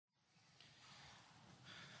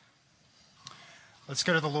Let's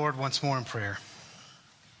go to the Lord once more in prayer.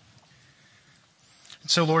 And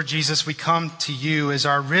so, Lord Jesus, we come to you as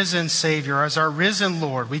our risen Savior, as our risen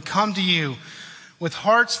Lord. We come to you with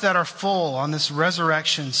hearts that are full on this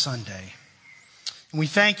Resurrection Sunday. And we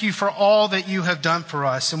thank you for all that you have done for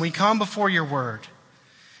us. And we come before your word.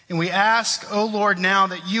 And we ask, O Lord, now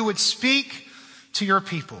that you would speak to your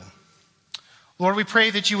people. Lord, we pray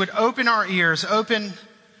that you would open our ears, open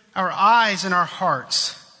our eyes and our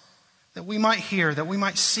hearts, that we might hear, that we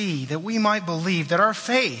might see, that we might believe, that our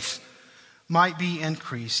faith might be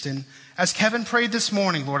increased. And as Kevin prayed this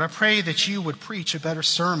morning, Lord, I pray that you would preach a better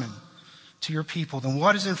sermon to your people than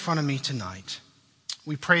what is in front of me tonight.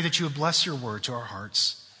 We pray that you would bless your word to our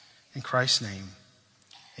hearts. In Christ's name,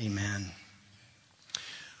 amen.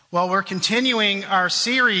 Well, we're continuing our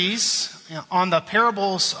series on the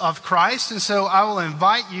parables of Christ. And so I will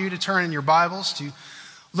invite you to turn in your Bibles to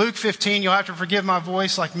Luke 15. You'll have to forgive my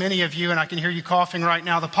voice like many of you, and I can hear you coughing right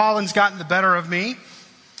now. The pollen's gotten the better of me,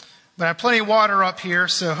 but I have plenty of water up here,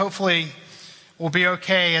 so hopefully we'll be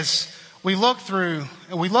okay as we look through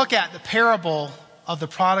and we look at the parable of the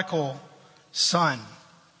prodigal son.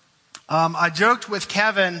 I joked with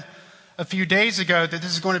Kevin a few days ago that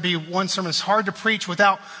this is going to be one sermon that's hard to preach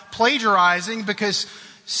without plagiarizing, because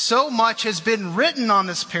so much has been written on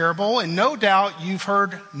this parable, and no doubt you've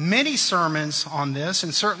heard many sermons on this,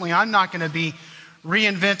 and certainly I'm not going to be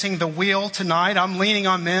reinventing the wheel tonight. I'm leaning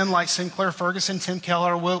on men like Sinclair Ferguson, Tim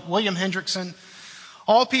Keller, William Hendrickson,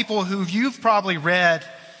 all people who you've probably read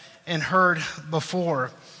and heard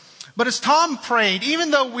before. But as Tom prayed,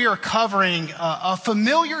 even though we are covering a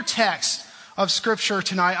familiar text of Scripture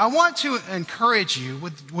tonight, I want to encourage you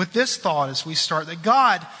with this thought as we start, that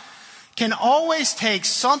God can always take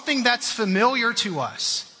something that's familiar to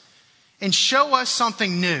us and show us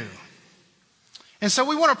something new. And so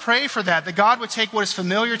we want to pray for that God would take what is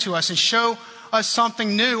familiar to us and show us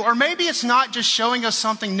something new. Or maybe it's not just showing us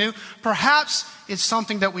something new. Perhaps it's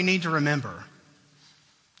something that we need to remember.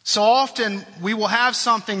 So often we will have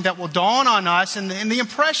something that will dawn on us, and the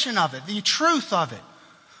impression of it, the truth of it,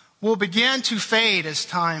 will begin to fade as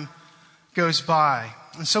time goes by.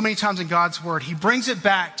 And so many times in God's word, he brings it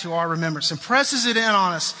back to our remembrance and presses it in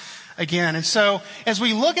on us again. And so as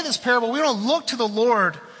we look at this parable, we want to look to the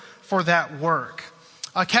Lord for that work.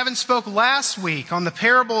 Kevin spoke last week on the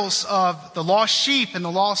parables of the lost sheep and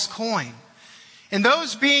the lost coin, and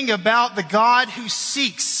those being about the God who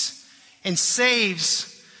seeks and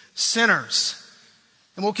saves sinners.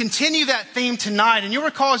 And we'll continue that theme tonight. And you'll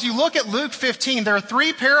recall, as you look at Luke 15, there are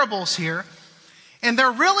 3 parables here, and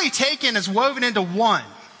they're really taken as woven into one.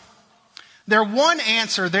 They're one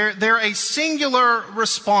answer. They're a singular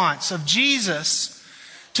response of Jesus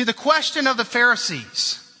to the question of the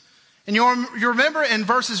Pharisees. And you remember in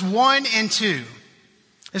verses 1 and 2,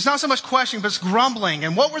 it's not so much questioning, but it's grumbling.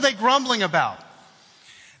 And what were they grumbling about?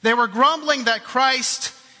 They were grumbling that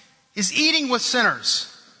Christ is eating with sinners,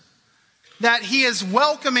 that he is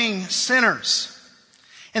welcoming sinners,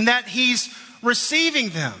 and that he's receiving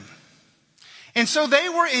them. And so they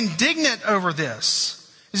were indignant over this.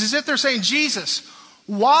 It's as if they're saying, Jesus,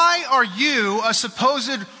 why are you, a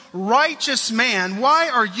supposed righteous man, why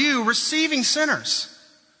are you receiving sinners?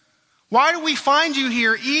 Why do we find you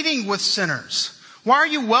here eating with sinners? Why are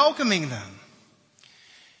you welcoming them?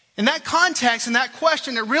 In that context, in that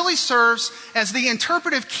question, it really serves as the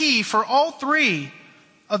interpretive key for all 3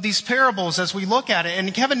 of these parables as we look at it.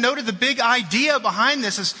 And Kevin noted the big idea behind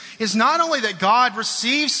this is not only that God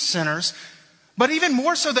receives sinners, but even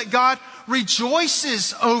more so that God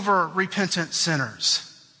rejoices over repentant sinners.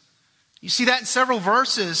 You see that in several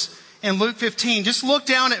verses in Luke 15. Just look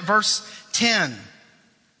down at verse 10.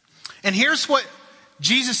 And here's what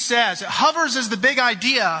Jesus says. It hovers as the big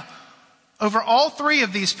idea over all 3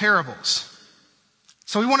 of these parables.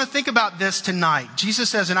 So we want to think about this tonight. Jesus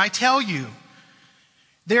says, and I tell you,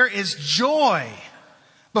 there is joy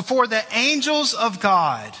before the angels of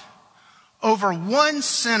God over one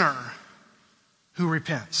sinner who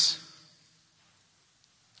repents.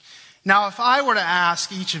 Now, if I were to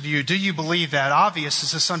ask each of you, do you believe that? Obvious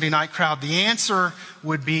as a Sunday night crowd, the answer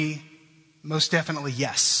would be most definitely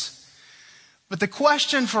yes. But the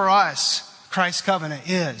question for us, Christ's covenant,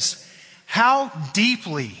 is how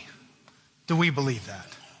deeply do we believe that?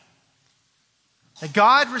 That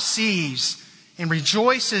God receives and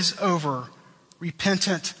rejoices over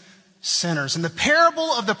repentant sinners. And the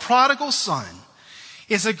parable of the prodigal son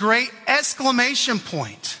is a great exclamation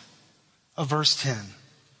point of verse 10.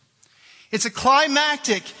 It's a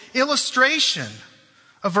climactic illustration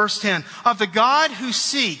of verse 10 of the God who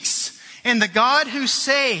seeks and the God who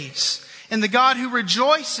saves and the God who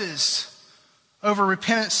rejoices over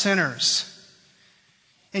repentant sinners.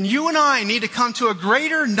 And you and I need to come to a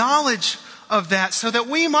greater knowledge of that so that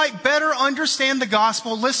we might better understand the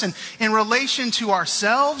gospel, listen, in relation to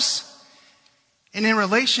ourselves and in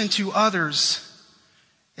relation to others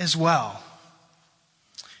as well.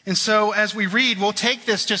 And so as we read, we'll take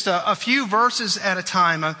this just a few verses at a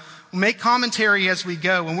time. We'll make commentary as we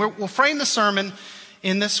go. And we'll frame the sermon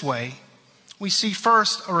in this way. We see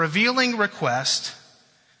first a revealing request.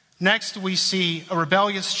 Next, we see a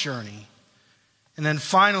rebellious journey. And then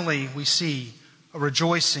finally, we see a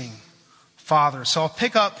rejoicing father. So I'll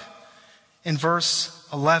pick up in verse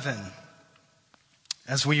 11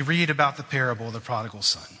 as we read about the parable of the prodigal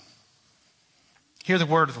son. Hear the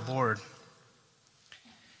word of the Lord.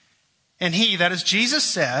 And he, that is Jesus,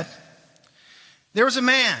 said, there was a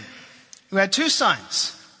man who had 2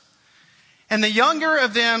 sons. And the younger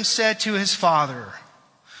of them said to his father,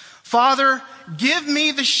 Father, give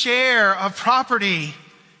me the share of property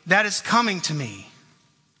that is coming to me.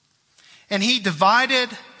 And he divided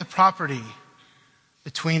the property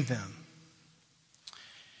between them.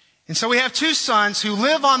 And so we have 2 sons who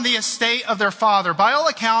live on the estate of their father. By all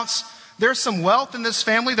accounts, there's some wealth in this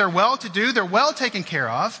family. They're well-to-do. They're well taken care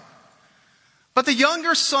of. But the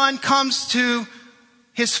younger son comes to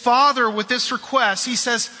his father with this request. He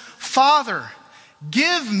says, Father,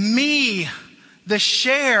 give me the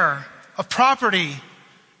share of property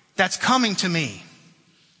that's coming to me.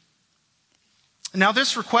 Now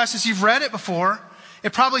this request, as you've read it before,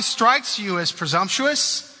 it probably strikes you as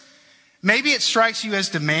presumptuous. Maybe it strikes you as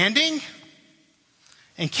demanding.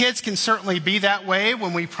 And kids can certainly be that way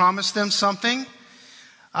when we promise them something.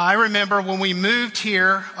 I remember when we moved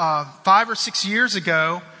here 5 or 6 years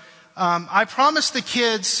ago, I promised the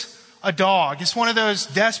kids a dog. It's one of those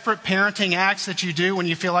desperate parenting acts that you do when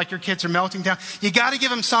you feel like your kids are melting down. You got to give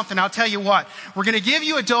them something. I'll tell you what, we're going to give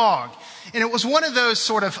you a dog. And it was one of those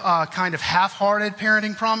sort of kind of half-hearted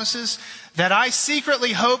parenting promises that I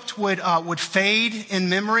secretly hoped would fade in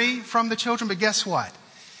memory from the children. But guess what?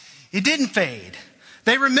 It didn't fade.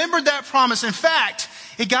 They remembered that promise. In fact,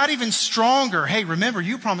 it got even stronger. Hey, remember,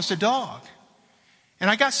 you promised a dog. And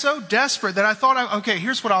I got so desperate that I thought, okay,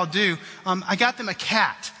 here's what I'll do. I got them a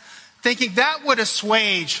cat, thinking that would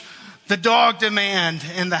assuage the dog demand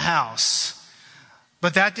in the house.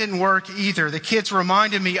 But that didn't work either. The kids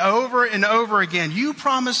reminded me over and over again, you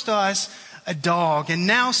promised us a dog. And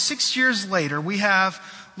now 6 years later, we have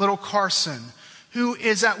little Carson, who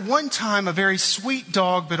is at one time a very sweet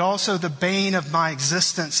dog, but also the bane of my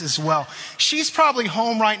existence as well. She's probably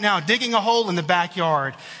home right now, digging a hole in the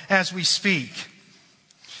backyard as we speak.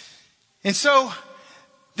 And so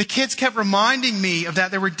the kids kept reminding me of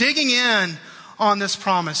that. They were digging in on this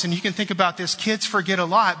promise. And you can think about this. Kids forget a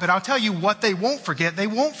lot, but I'll tell you what they won't forget. They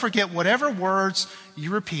won't forget whatever words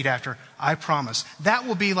you repeat after, I promise. That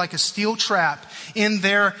will be like a steel trap in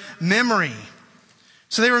their memory.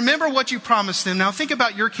 So they remember what you promised them. Now think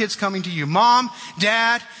about your kids coming to you. Mom,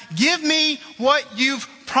 Dad, give me what you've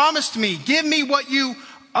promised me. Give me what you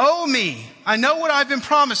owe me. I know what I've been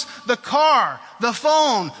promised. The car, the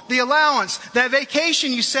phone, the allowance, that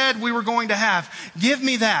vacation you said we were going to have. Give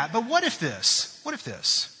me that. But what if this? What if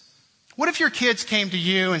this? What if your kids came to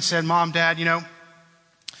you and said, Mom, Dad,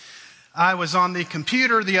 I was on the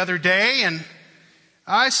computer the other day and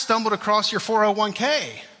I stumbled across your 401k.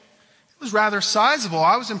 It was rather sizable.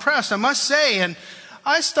 I was impressed, I must say. And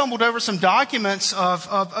I stumbled over some documents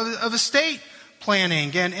of estate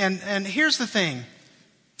planning. And here's the thing.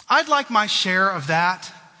 I'd like my share of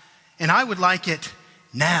that, and I would like it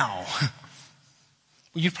now. Well,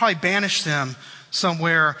 you'd probably banish them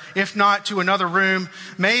somewhere, if not to another room,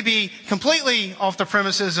 maybe completely off the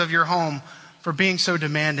premises of your home for being so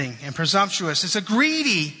demanding and presumptuous. It's a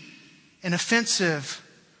greedy and offensive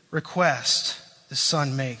request the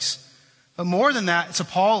son makes. But more than that, it's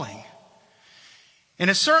appalling. And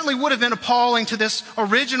it certainly would have been appalling to this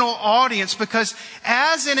original audience because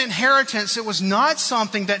as an inheritance, it was not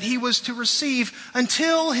something that he was to receive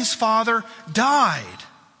until his father died.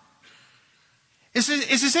 It's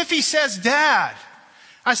as if he says, Dad,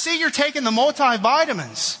 I see you're taking the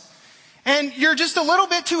multivitamins and you're just a little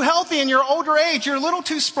bit too healthy in your older age. You're a little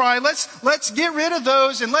too spry. Let's get rid of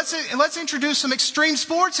those and let's introduce some extreme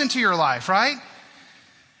sports into your life, right?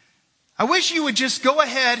 I wish you would just go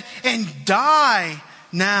ahead and die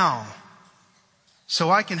now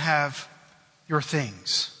so I can have your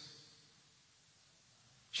things.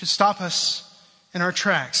 It should stop us in our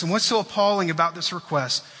tracks. And what's so appalling about this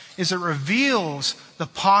request is it reveals the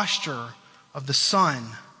posture of the son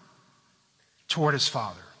toward his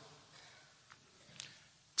father.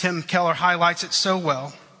 Tim Keller highlights it so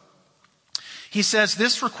well. He says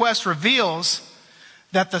this request reveals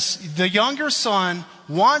that the younger son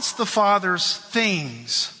wants the father's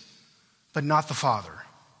things, but not the father.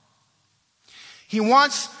 He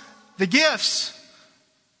wants the gifts,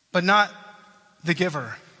 but not the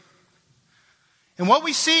giver. And what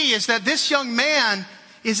we see is that this young man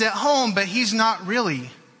is at home, but he's not really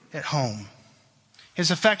at home.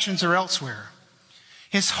 His affections are elsewhere.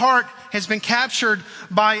 His heart has been captured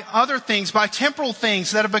by other things, by temporal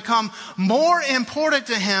things that have become more important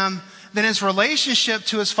to him than his relationship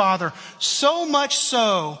to his father. So much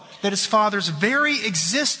so that his father's very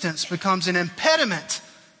existence becomes an impediment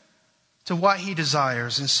to what he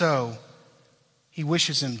desires. And so he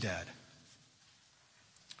wishes him dead.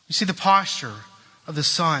 You see the posture of the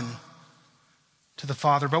son to the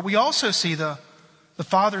father, but we also see the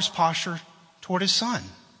father's posture toward his son.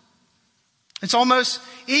 It's almost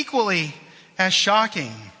equally as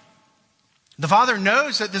shocking. The father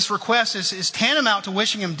knows that this request is tantamount to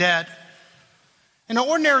wishing him dead. An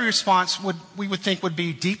ordinary response we would think would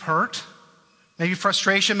be deep hurt, maybe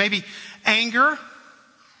frustration, maybe anger,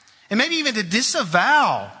 and maybe even to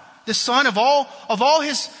disavow the son of all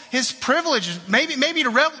his privileges, maybe to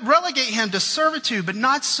relegate him to servitude, but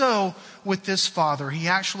not so with this father. He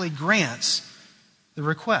actually grants the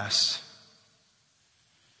request.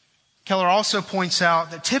 Keller also points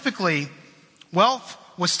out that typically wealth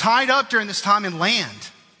was tied up during this time in land.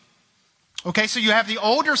 Okay, so you have the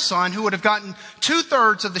older son who would have gotten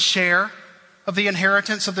 2/3 of the share of the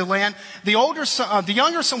inheritance of the land. The younger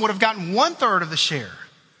son would have gotten 1/3 of the share.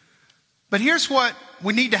 But here's what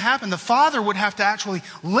would need to happen. The father would have to actually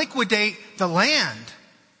liquidate the land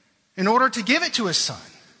in order to give it to his son.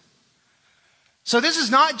 So this is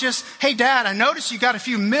not just, hey, Dad, I noticed you got a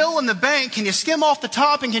few mil in the bank. Can you skim off the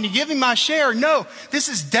top and can you give me my share? No, this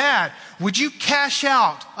is, Dad, would you cash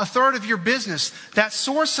out 1/3 of your business, that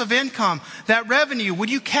source of income, that revenue? Would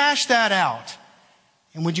you cash that out?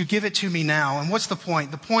 And would you give it to me now? And what's the point?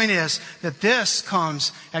 The point is that this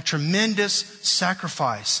comes at tremendous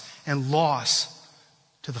sacrifice and loss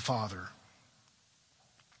to the father.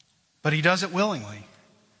 But he does it willingly.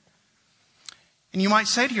 And you might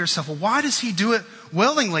say to yourself, well, why does he do it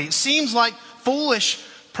willingly? It seems like foolish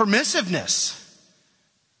permissiveness.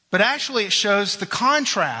 But actually it shows the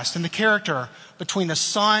contrast in the character between the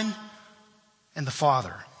son and the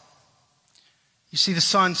father. You see the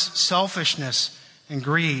son's selfishness and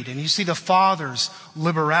greed, and you see the father's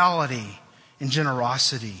liberality and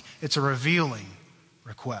generosity. It's a revealing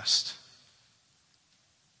request.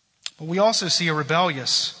 But we also see a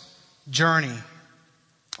rebellious journey.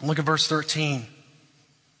 Look at verse 13.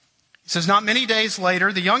 It says, not many days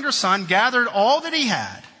later, the younger son gathered all that he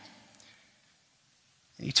had.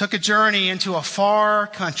 And he took a journey into a far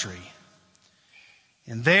country.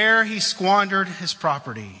 And there he squandered his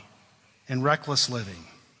property in reckless living.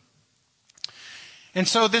 And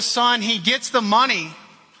so this son, he gets the money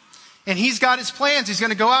and he's got his plans. He's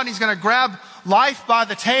going to go out and he's going to grab life by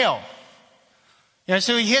the tail.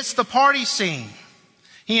 So he hits the party scene.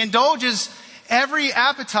 He indulges every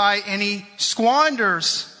appetite and he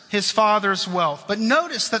squanders his father's wealth. But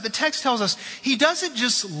notice that the text tells us he doesn't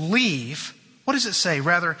just leave. What does it say?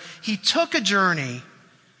 Rather, he took a journey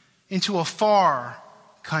into a far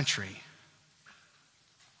country.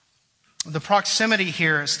 The proximity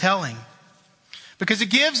here is telling, because it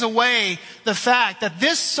gives away the fact that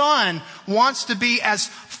this son wants to be as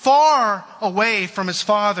far away from his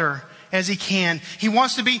father as he can. He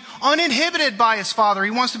wants to be uninhibited by his father.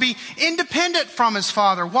 He wants to be independent from his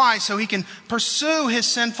father. Why? So he can pursue his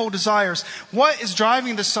sinful desires. What is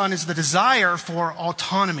driving the son is the desire for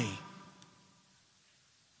autonomy.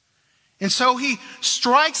 And so he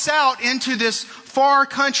strikes out into this far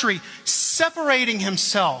country, separating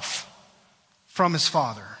himself from his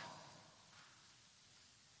father.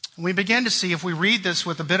 We begin to see, if we read this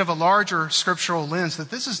with a bit of a larger scriptural lens,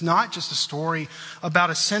 that this is not just a story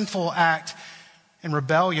about a sinful act and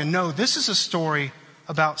rebellion. No, this is a story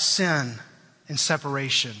about sin and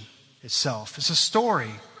separation itself. It's a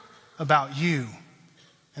story about you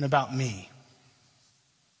and about me.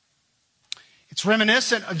 It's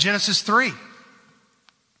reminiscent of Genesis 3.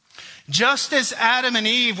 Just as Adam and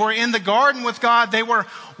Eve were in the garden with God, they were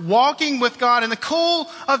walking with God in the cool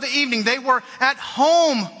of the evening. They were at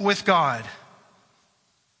home with God.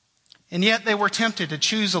 And yet they were tempted to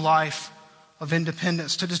choose a life of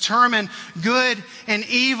independence, to determine good and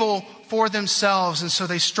evil for themselves. And so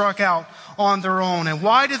they struck out on their own. And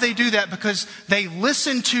why did they do that? Because they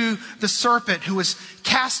listened to the serpent who was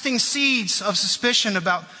casting seeds of suspicion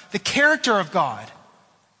about the character of God.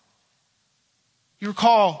 You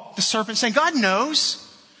recall the serpent saying, God knows.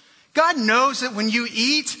 God knows that when you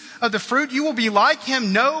eat of the fruit, you will be like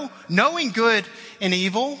him, knowing good and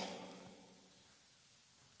evil.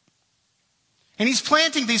 And he's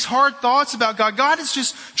planting these hard thoughts about God. God is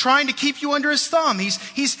just trying to keep you under his thumb.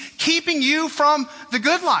 He's keeping you from the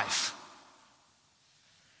good life.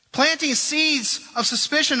 Planting seeds of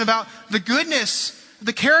suspicion about the goodness,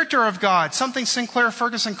 the character of God. Something Sinclair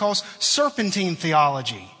Ferguson calls serpentine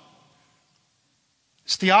theology.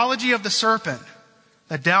 It's theology of the serpent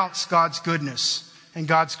that doubts God's goodness and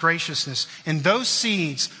God's graciousness. And those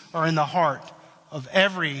seeds are in the heart of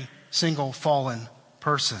every single fallen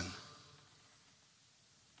person.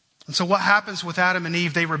 And so what happens with Adam and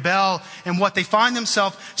Eve? They rebel, and what they find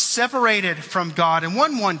themselves separated from God. And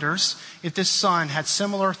one wonders if this son had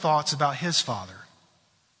similar thoughts about his father.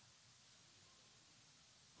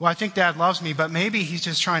 Well, I think Dad loves me, but maybe he's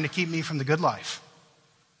just trying to keep me from the good life.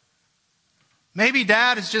 Maybe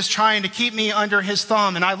Dad is just trying to keep me under his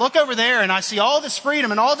thumb. And I look over there and I see all this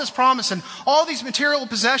freedom and all this promise and all these material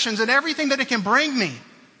possessions and everything that it can bring me.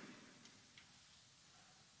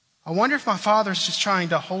 I wonder if my father's just trying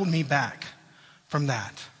to hold me back from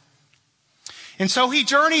that. And so he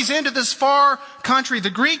journeys into this far country.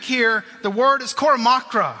 The Greek here, the word is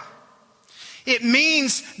koramakra. It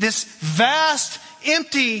means this vast,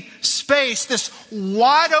 empty space, this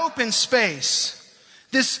wide open space,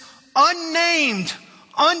 this unnamed,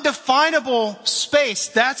 undefinable space.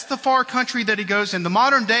 That's the far country that he goes in. The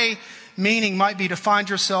modern day meaning might be to find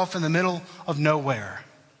yourself in the middle of nowhere.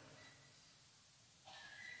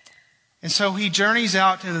 And so he journeys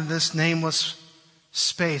out into this nameless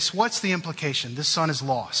space. What's the implication? This son is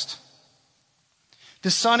lost.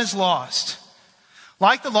 This son is lost.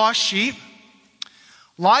 Like the lost sheep,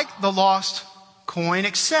 like the lost coin,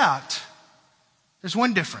 except there's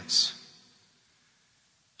one difference.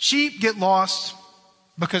 Sheep get lost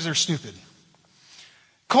because they're stupid.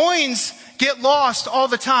 Coins get lost all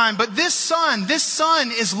the time, but this son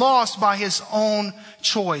is lost by his own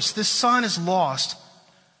choice. This son is lost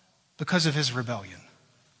because of his rebellion.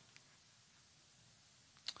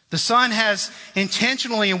 The son has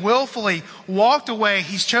intentionally and willfully walked away.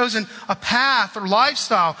 He's chosen a path or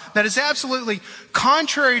lifestyle that is absolutely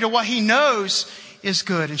contrary to what he knows is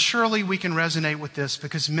good. And surely we can resonate with this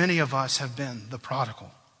because many of us have been the prodigal.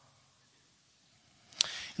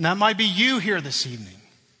 And that might be you here this evening.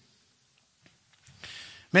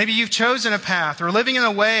 Maybe you've chosen a path or living in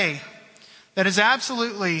a way that is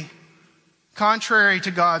absolutely contrary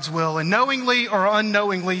to God's will, and knowingly or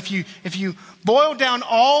unknowingly, if you boil down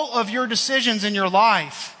all of your decisions in your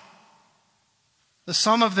life, the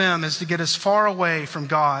sum of them is to get as far away from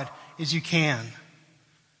God as you can,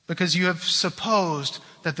 because you have supposed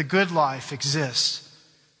that the good life exists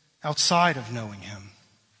outside of knowing him.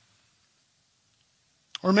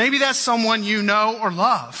 Or maybe that's someone you know or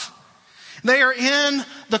love. They are in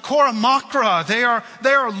the koramakra. They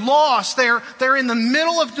are lost. They're in the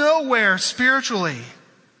middle of nowhere spiritually.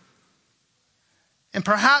 And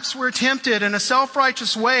perhaps we're tempted in a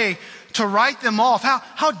self-righteous way to write them off.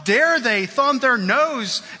 How dare they thumb their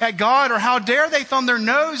nose at God, or how dare they thumb their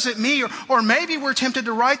nose at me? Or maybe we're tempted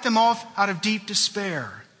to write them off out of deep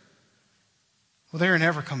despair. Well, they're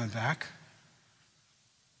never coming back.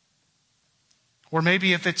 Or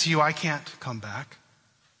maybe if it's you, I can't come back.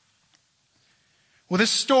 Well,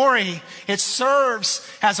 this story, it serves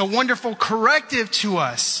as a wonderful corrective to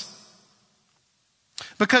us.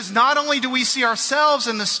 Because not only do we see ourselves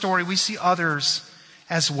in this story, we see others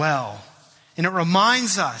as well. And it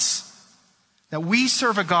reminds us that we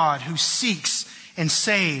serve a God who seeks and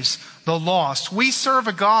saves the lost. We serve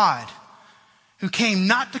a God who came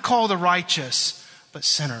not to call the righteous, but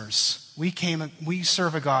sinners. We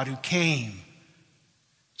serve a God who came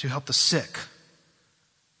to help the sick,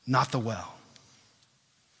 not the well.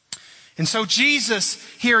 And so Jesus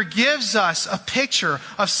here gives us a picture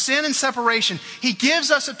of sin and separation. He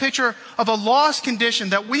gives us a picture of a lost condition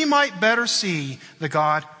that we might better see the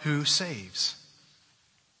God who saves.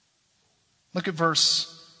 Look at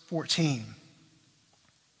verse 14.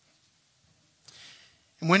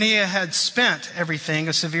 And when he had spent everything,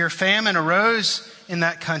 a severe famine arose in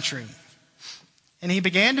that country, and he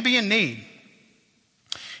began to be in need.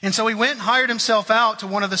 And so he went and hired himself out to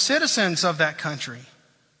one of the citizens of that country,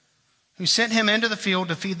 who sent him into the field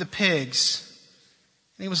to feed the pigs.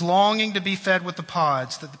 And he was longing to be fed with the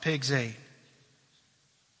pods that the pigs ate.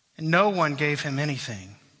 And no one gave him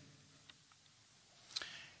anything.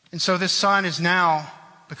 And so this son has now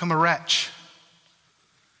become a wretch.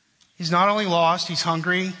 He's not only lost, he's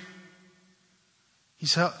hungry.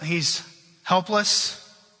 He's helpless.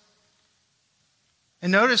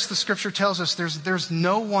 And notice the scripture tells us there's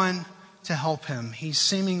no one to help him. He's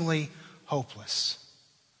seemingly hopeless.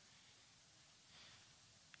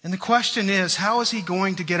 And the question is, how is he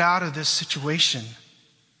going to get out of this situation?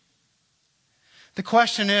 The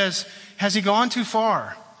question is, has he gone too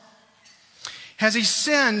far? Has he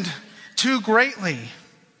sinned too greatly?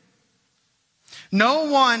 No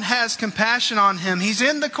one has compassion on him. He's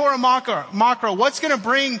in the Makro. What's going to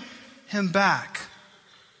bring him back?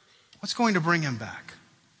 What's going to bring him back?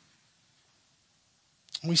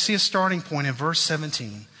 We see a starting point in verse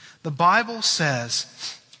 17. The Bible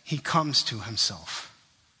says he comes to himself.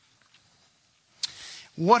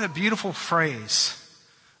 What a beautiful phrase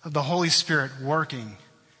of the Holy Spirit working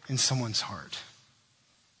in someone's heart.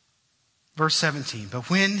 Verse 17, but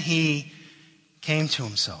when he came to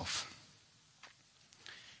himself,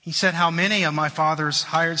 he said, how many of my father's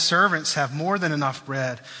hired servants have more than enough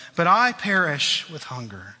bread, but I perish with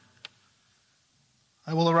hunger.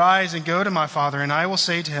 I will arise and go to my father, and I will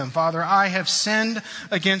say to him, Father, I have sinned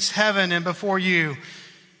against heaven and before you.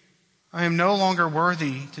 I am no longer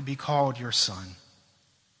worthy to be called your son.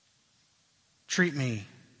 Treat me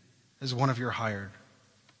as one of your hired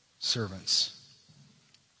servants.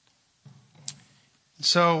 And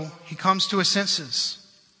so he comes to his senses.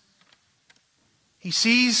 He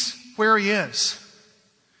sees where he is.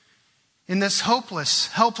 In this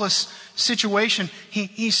helpless situation,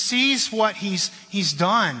 he sees what he's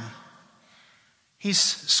done. He's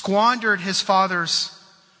squandered his father's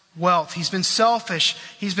wealth. He's been selfish.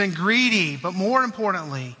 He's been greedy. But more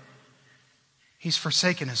importantly, he's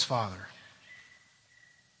forsaken his father.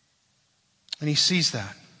 And he sees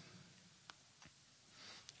that.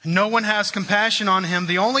 And no one has compassion on him.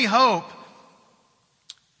 The only hope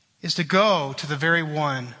is to go to the very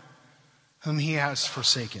one whom he has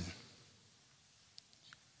forsaken.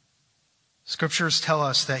 Scriptures tell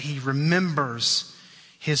us that he remembers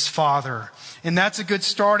his father. And that's a good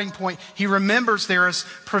starting point. He remembers there is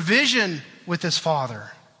provision with his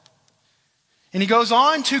father. And he goes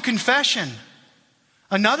on to confession.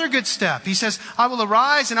 Another good step. He says, I will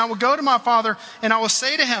arise and I will go to my father and I will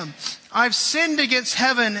say to him, I've sinned against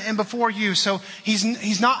heaven and before you. So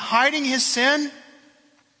he's not hiding his sin.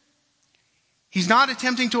 He's not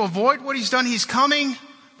attempting to avoid what he's done. He's coming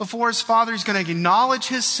before his father. He's going to acknowledge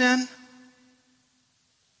his sin.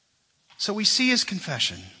 So we see his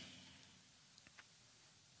confession.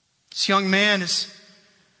 This young man is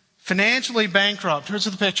financially bankrupt. Here's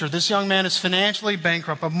the picture. This young man is financially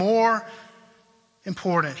bankrupt, but more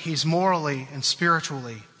important, he's morally and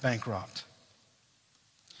spiritually bankrupt.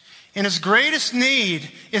 And his greatest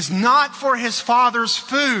need is not for his father's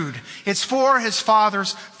food. It's for his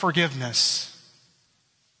father's forgiveness.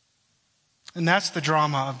 And that's the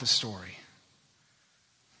drama of the story.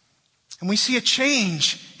 And we see a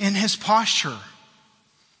change in his posture.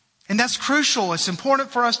 And that's crucial. It's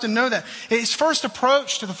important for us to know that. His first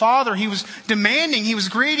approach to the father, he was demanding, he was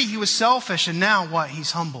greedy, he was selfish. And now what?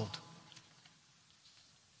 He's humbled.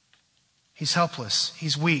 He's helpless.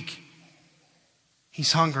 He's weak.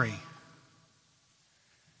 He's hungry.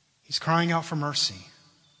 He's crying out for mercy.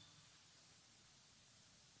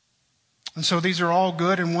 And so these are all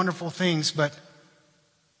good and wonderful things, but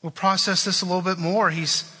we'll process this a little bit more.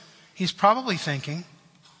 He's probably thinking,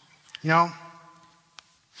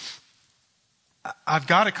 I've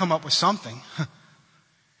got to come up with something.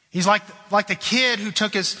 He's like the kid who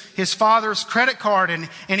took his father's credit card and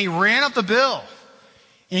he ran up the bill.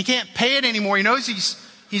 And he can't pay it anymore. He knows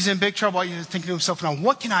he's in big trouble. He's thinking to himself, now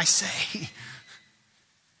what can I say?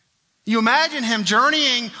 You imagine him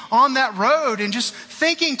journeying on that road and just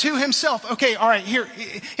thinking to himself, okay, all right, here,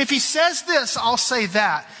 if he says this, I'll say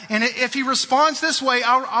that. And if he responds this way,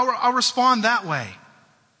 I'll respond that way.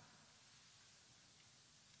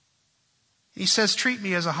 He says, treat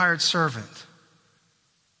me as a hired servant.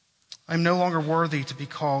 I'm no longer worthy to be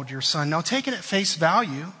called your son. Now, taken at face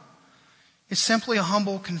value, it's simply a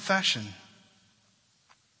humble confession.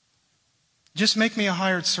 Just make me a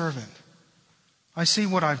hired servant. I see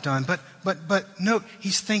what I've done. But note,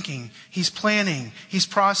 he's thinking, he's planning, he's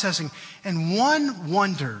processing. And one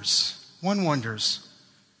wonders,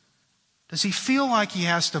 does he feel like he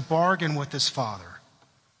has to bargain with his father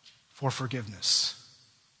for forgiveness?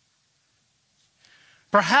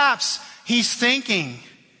 Perhaps he's thinking,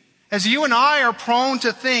 as you and I are prone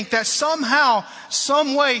to think, that somehow,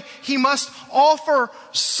 some way, he must offer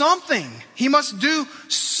something. He must do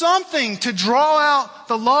something to draw out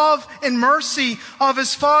the love and mercy of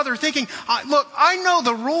his father. Thinking, look, I know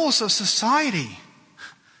the rules of society.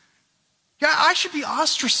 Yeah, I should be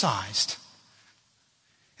ostracized.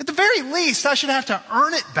 At the very least, I should have to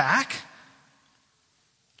earn it back.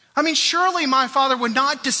 I mean, surely my father would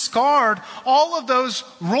not discard all of those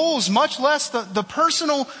rules, much less the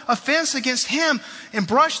personal offense against him, and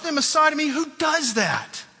brush them aside. I mean, who does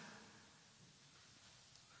that?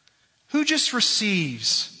 Who just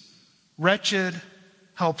receives wretched,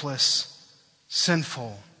 helpless,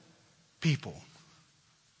 sinful people?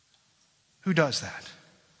 Who does that?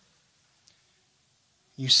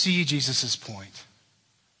 You see Jesus' point.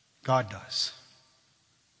 God does.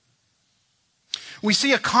 We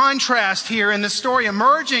see a contrast here in this story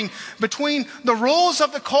emerging between the rules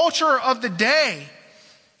of the culture of the day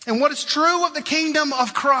and what is true of the kingdom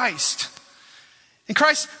of Christ. And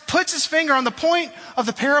Christ puts his finger on the point of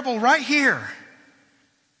the parable right here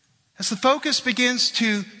as the focus begins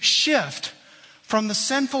to shift from the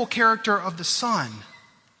sinful character of the Son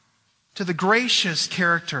to the gracious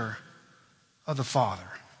character of the Father.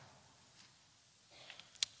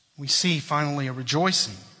 We see finally a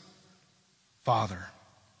rejoicing Father.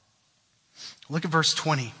 Look at verse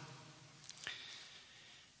 20.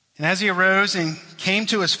 And as he arose and came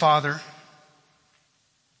to his father,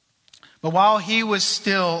 but while he was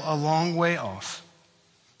still a long way off,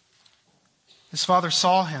 his father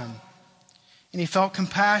saw him, and he felt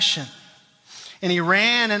compassion, and he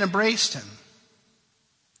ran and embraced him,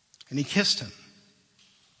 and he kissed him.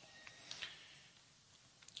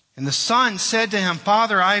 And the son said to him,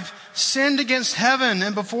 Father, I've sinned against heaven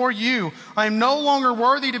and before you. I am no longer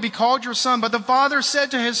worthy to be called your son. But the father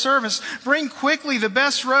said to his servants, bring quickly the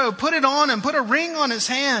best robe, put it on him, put a ring on his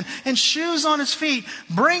hand and shoes on his feet.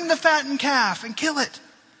 Bring the fattened calf and kill it.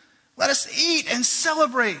 Let us eat and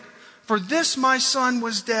celebrate. For this my son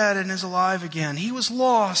was dead and is alive again. He was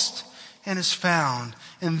lost and is found.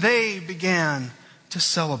 And they began to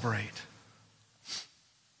celebrate.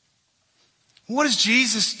 What is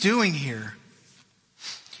Jesus doing here?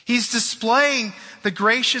 He's displaying the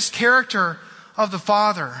gracious character of the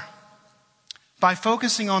Father by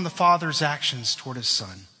focusing on the Father's actions toward his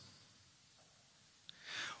Son.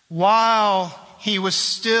 While he was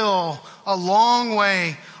still a long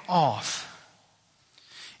way off.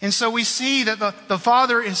 And so we see that the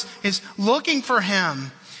Father is looking for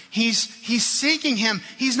him. He's seeking him.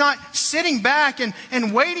 He's not sitting back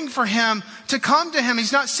and waiting for him to come to him.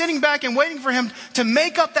 He's not sitting back and waiting for him to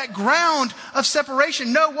make up that ground of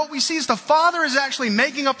separation. No, what we see is the Father is actually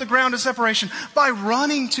making up the ground of separation by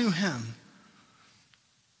running to him.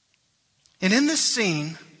 And in this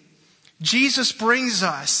scene, Jesus brings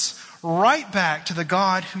us right back to the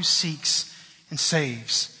God who seeks and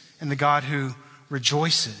saves and the God who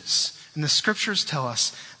rejoices. And the scriptures tell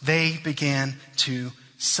us they began to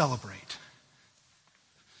celebrate.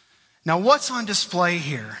 Now, what's on display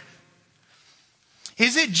here?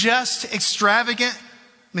 Is it just extravagant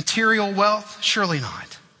material wealth? Surely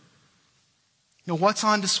not. No, what's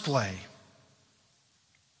on display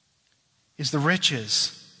is the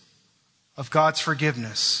riches of God's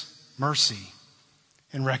forgiveness, mercy,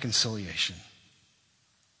 and reconciliation.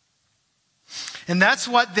 And that's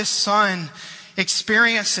what this son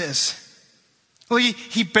experiences. Well,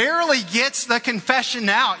 he barely gets the confession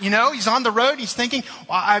out. You know, he's on the road. He's thinking,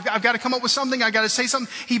 well, I've got to come up with something. I've got to say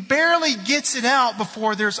something. He barely gets it out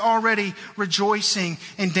before there's already rejoicing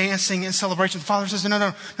and dancing and celebration. The father says,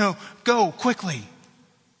 no, go quickly.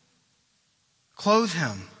 Clothe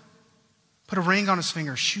him. Put a ring on his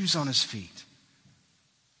finger, shoes on his feet.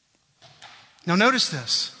 Now notice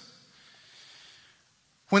this.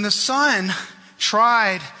 When the son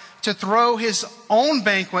tried to throw his own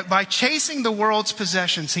banquet by chasing the world's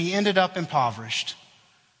possessions, he ended up impoverished.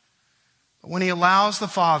 But when he allows the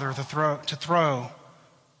Father to throw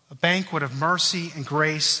a banquet of mercy and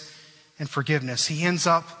grace and forgiveness, he ends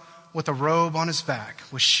up with a robe on his back,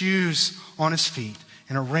 with shoes on his feet,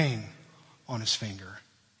 and a ring on his finger.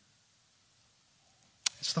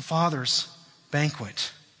 It's the Father's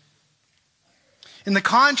banquet. And the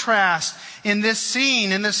contrast in this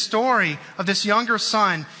scene, in this story of this younger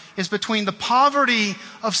son, is between the poverty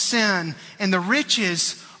of sin and the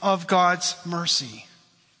riches of God's mercy.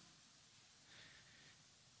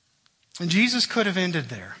 And Jesus could have ended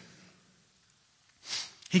there.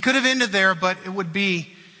 He could have ended there, but it would be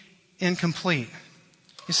incomplete.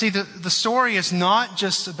 You see, the story is not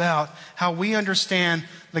just about how we understand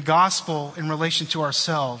the gospel in relation to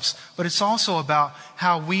ourselves, but it's also about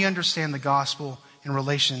how we understand the gospel in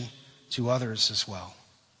relation to others as well.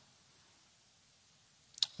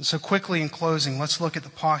 And so quickly in closing, let's look at the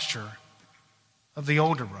posture of the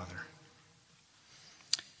older brother.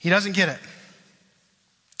 He doesn't get it.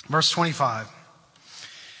 Verse 25.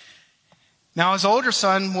 Now his older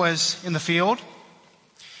son was in the field,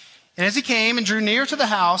 and as he came and drew near to the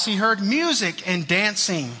house, he heard music and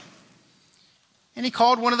dancing. And he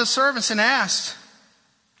called one of the servants and asked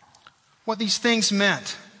what these things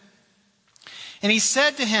meant. And he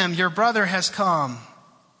said to him, your brother has come,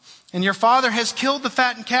 And your father has killed the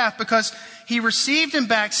fattened calf because he received him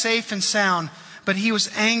back safe and sound, but he was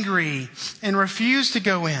angry and refused to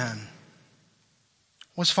go in.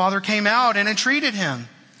 His father came out and entreated him.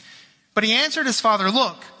 But he answered his father,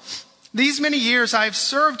 look, these many years I have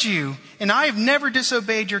served you, and I have never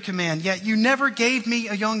disobeyed your command, yet you never gave me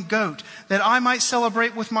a young goat that I might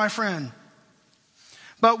celebrate with my friend.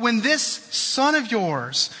 But when this son of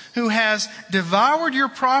yours, who has devoured your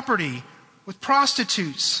property with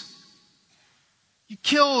prostitutes, you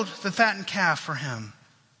killed the fattened calf for him.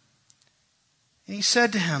 And he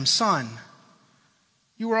said to him, son,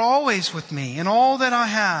 you are always with me, and all that I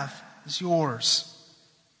have is yours.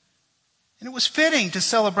 And it was fitting to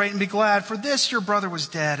celebrate and be glad, for this your brother was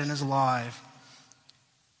dead and is alive.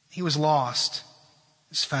 He was lost,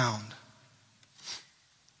 is found.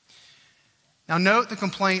 Now note the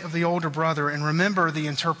complaint of the older brother and remember the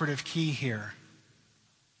interpretive key here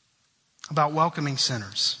about welcoming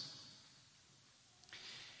sinners.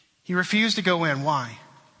 He refused to go in. Why?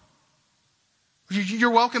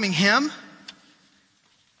 You're welcoming him?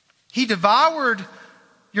 He devoured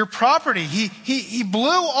your property. He blew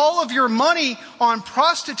all of your money on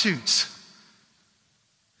prostitutes.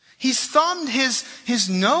 He's thumbed his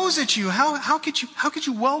nose at you. How could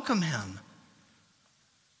you welcome him?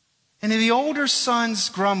 And in the older son's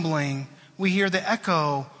grumbling, we hear the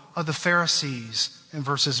echo of the Pharisees in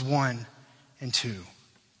verses 1 and 2.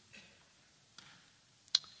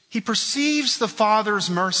 He perceives the father's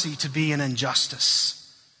mercy to be an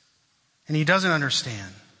injustice, and he doesn't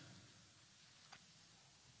understand.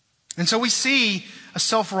 And so we see a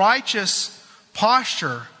self-righteous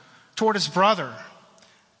posture toward his brother.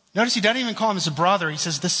 Notice he doesn't even call him as a brother. He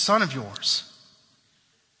says, this son of yours.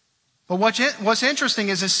 But what's interesting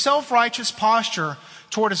is his self-righteous posture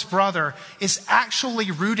toward his brother is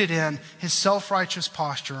actually rooted in his self-righteous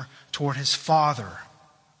posture toward his father.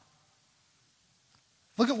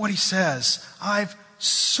 Look at what he says. I've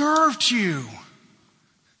served you.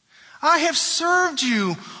 I have served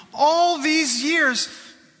you all these years.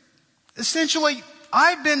 Essentially,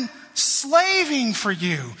 I've been slaving for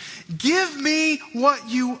you. Give me what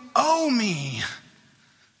you owe me.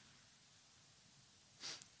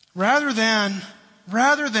 Rather than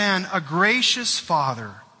a gracious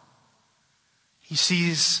father, he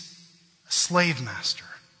sees a slave master.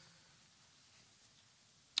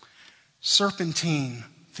 Serpentine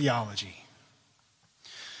theology.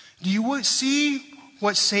 Do you see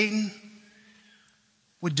what Satan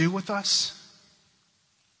would do with us?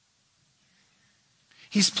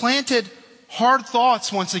 He's planted hard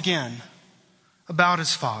thoughts once again about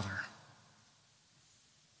his father.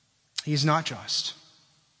 He's not just.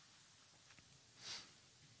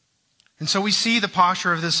 And so we see the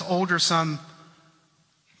posture of this older son,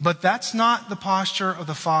 but that's not the posture of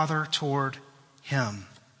the father toward him.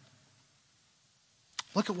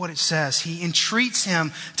 Look at what it says. He entreats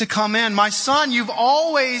him to come in. My son, you've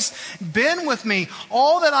always been with me.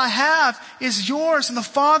 All that I have is yours. And the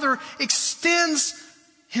father extends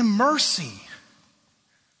him mercy.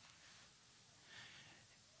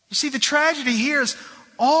 You see, the tragedy here is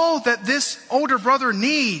all that this older brother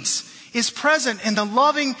needs is present in the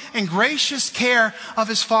loving and gracious care of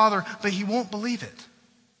his father, but he won't believe it.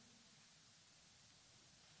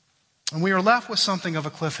 And we are left with something of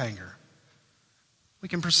a cliffhanger. We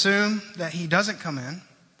can presume that he doesn't come in.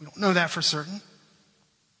 We don't know that for certain.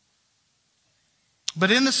 But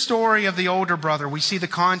in the story of the older brother, we see the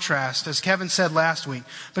contrast, as Kevin said last week,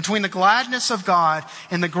 between the gladness of God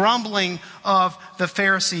and the grumbling of the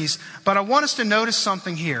Pharisees. But I want us to notice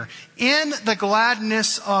something here. In the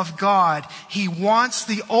gladness of God, he wants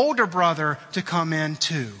the older brother to come in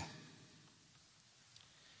too.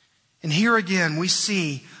 And here again, we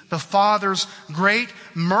see the Father's great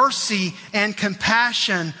mercy and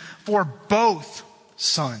compassion for both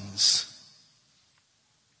sons.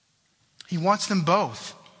 He wants them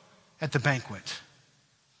both at the banquet.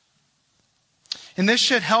 And this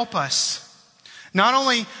should help us, not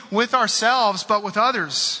only with ourselves, but with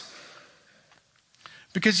others.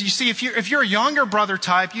 Because you see, if you're a younger brother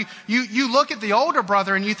type, you look at the older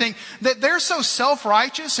brother and you think that they're so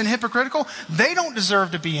self-righteous and hypocritical, they don't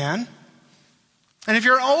deserve to be in. And if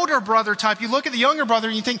you're an older brother type, you look at the younger brother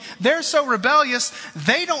and you think they're so rebellious,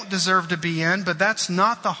 they don't deserve to be in. But that's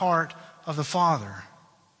not the heart of the Father,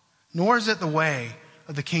 nor is it the way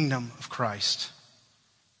of the kingdom of Christ.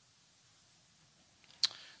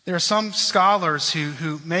 There are some scholars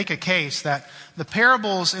who make a case that the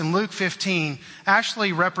parables in Luke 15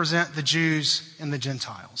 actually represent the Jews and the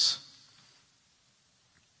Gentiles.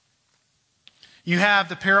 You have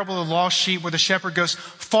the parable of the lost sheep where the shepherd goes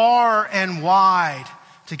far and wide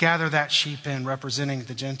to gather that sheep in, representing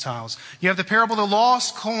the Gentiles. You have the parable of the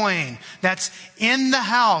lost coin that's in the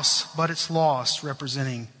house, but it's lost,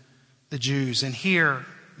 representing the Jews. And here,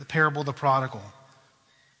 the parable of the prodigal.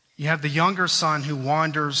 You have the younger son who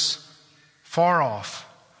wanders far off,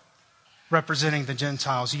 representing the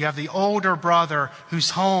Gentiles. You have the older brother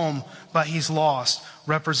who's home, but he's lost,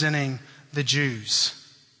 representing the Jews.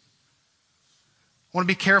 I want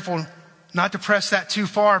to be careful not to press that too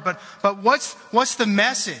far, but what's the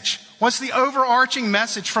message? What's the overarching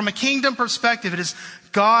message from a kingdom perspective? It is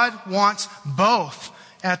God wants both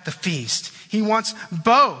at the feast. He wants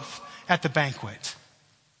both at the banquet.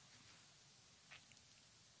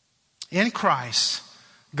 In Christ,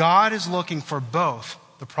 God is looking for both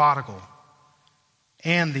the prodigal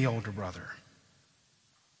and the older brother.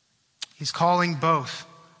 He's calling both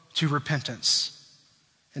to repentance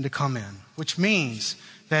and to come in, which means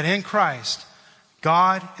that in Christ,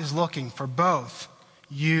 God is looking for both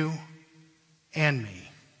you and me.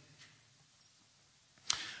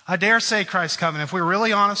 I dare say, Christ's covenant, if we're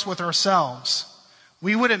really honest with ourselves,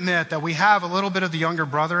 we would admit that we have a little bit of the younger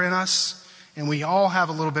brother in us, and we all have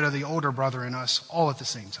a little bit of the older brother in us all at the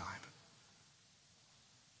same time.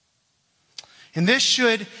 And this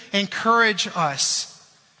should encourage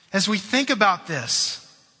us as we think about this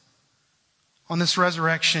on this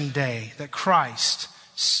resurrection day, that Christ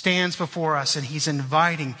stands before us and he's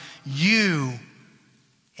inviting you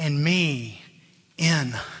and me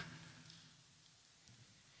in.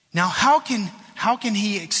 Now, how can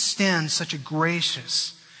he extend such a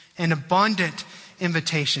gracious and abundant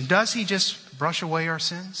invitation? Does he just brush away our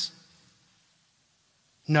sins?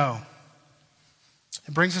 No.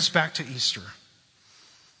 It brings us back to Easter.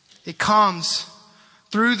 It comes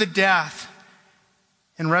through the death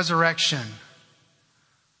and resurrection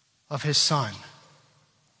of his Son.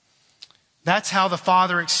 That's how the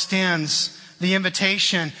Father extends the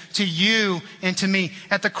invitation to you and to me.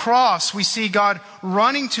 At the cross, we see God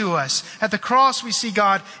running to us. At the cross, we see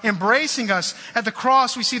God embracing us. At the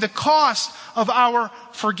cross, we see the cost of our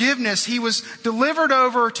forgiveness. He was delivered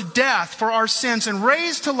over to death for our sins and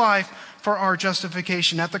raised to life for our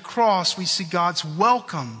justification. At the cross, we see God's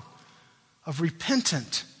welcome of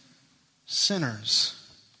repentant sinners.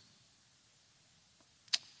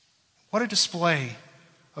 What a display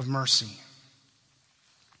of mercy.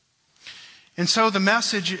 And so the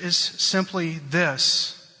message is simply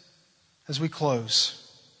this as we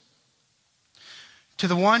close. To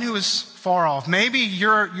the one who is far off, maybe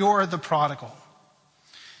you're the prodigal,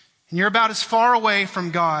 and you're about as far away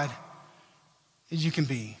from God as you can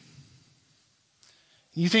be.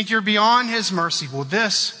 You think you're beyond his mercy. Well,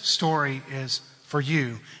 this story is for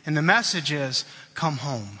you. And the message is, come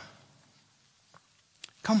home.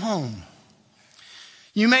 Come home.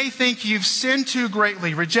 You may think you've sinned too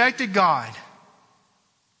greatly, rejected God.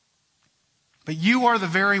 But you are the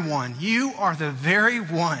very one. You are the very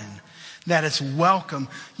one that is welcome.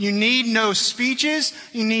 You need no speeches.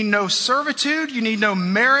 You need no servitude. You need no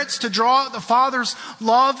merits to draw out the Father's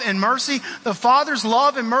love and mercy. The Father's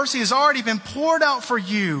love and mercy has already been poured out for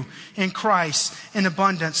you in Christ in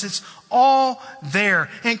abundance. It's all there.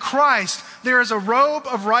 In Christ, there is a robe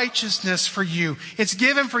of righteousness for you. It's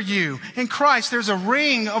given for you. In Christ, there's a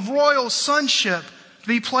ring of royal sonship to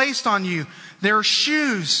be placed on you. There are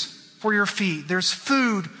shoes for your feet. There's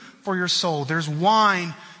food for your soul. There's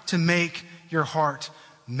wine to make your heart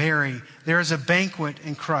merry. There is a banquet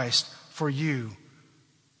in Christ for you.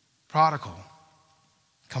 Prodigal,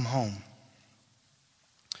 come home.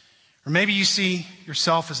 Or maybe you see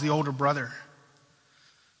yourself as the older brother.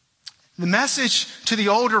 The message to the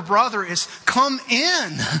older brother is, come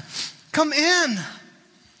in. Come in.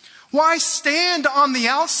 Why stand on the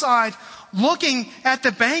outside looking at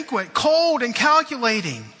the banquet, cold and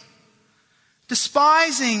calculating,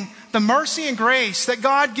 despising the mercy and grace that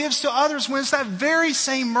God gives to others, when it's that very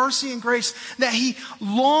same mercy and grace that he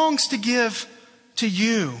longs to give to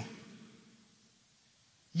you?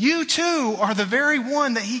 You too are the very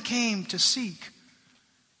one that he came to seek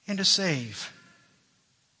and to save.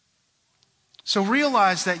 So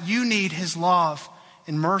realize that you need his love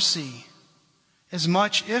and mercy as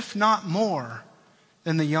much, if not more,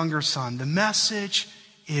 than the younger son. The message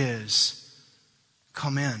is,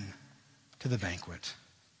 come in to the banquet.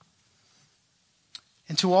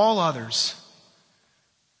 And to all others,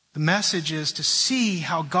 the message is to see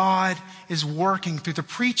how God is working through the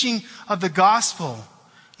preaching of the gospel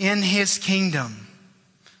in his kingdom,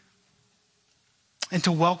 and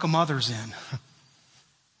to welcome others in.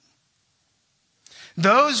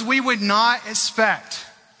 Those we would not expect.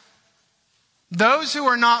 Those who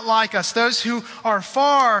are not like us, those who are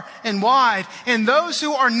far and wide, and those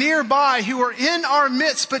who are nearby, who are in our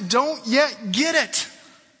midst but don't yet get it.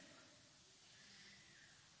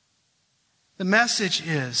 The message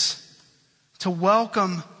is to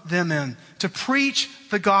welcome them in, to preach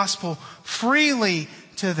the gospel freely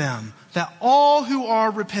to them, that all who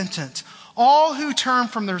are repentant, all who turn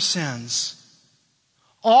from their sins,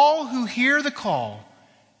 all who hear the call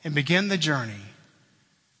and begin the journey,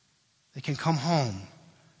 they can come home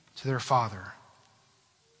to their Father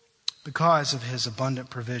because of His abundant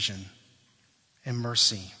provision and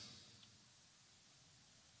mercy.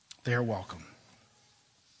 They are welcome.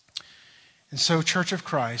 And so, Church of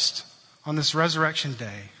Christ, on this resurrection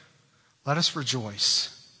day, let us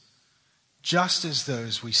rejoice, just as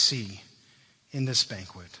those we see in this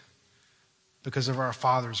banquet, because of our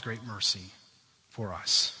Father's great mercy for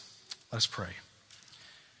us. Let us pray.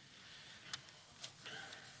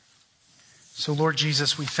 So, Lord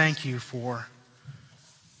Jesus, we thank you for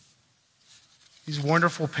these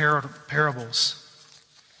wonderful parables.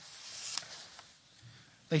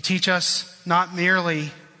 They teach us not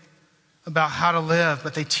merely about how to live,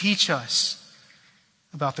 but they teach us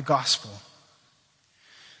about the gospel.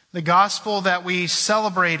 The gospel that we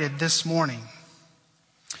celebrated this morning.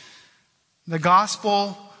 The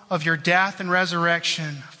gospel of your death and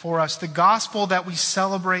resurrection for us. The gospel that we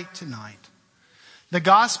celebrate tonight. The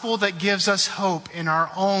gospel that gives us hope in our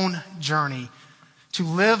own journey to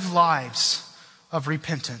live lives of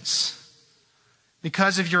repentance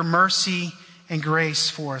because of your mercy and grace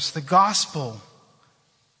for us. The gospel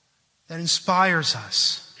that inspires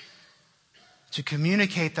us to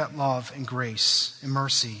communicate that love and grace and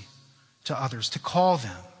mercy to others, to call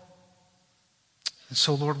them. And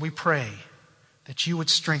so, Lord, we pray that you would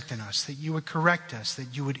strengthen us, that you would correct us,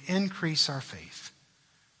 that you would increase our faith.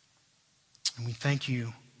 And we thank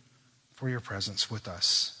you for your presence with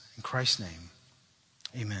us. In Christ's name,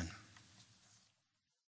 amen.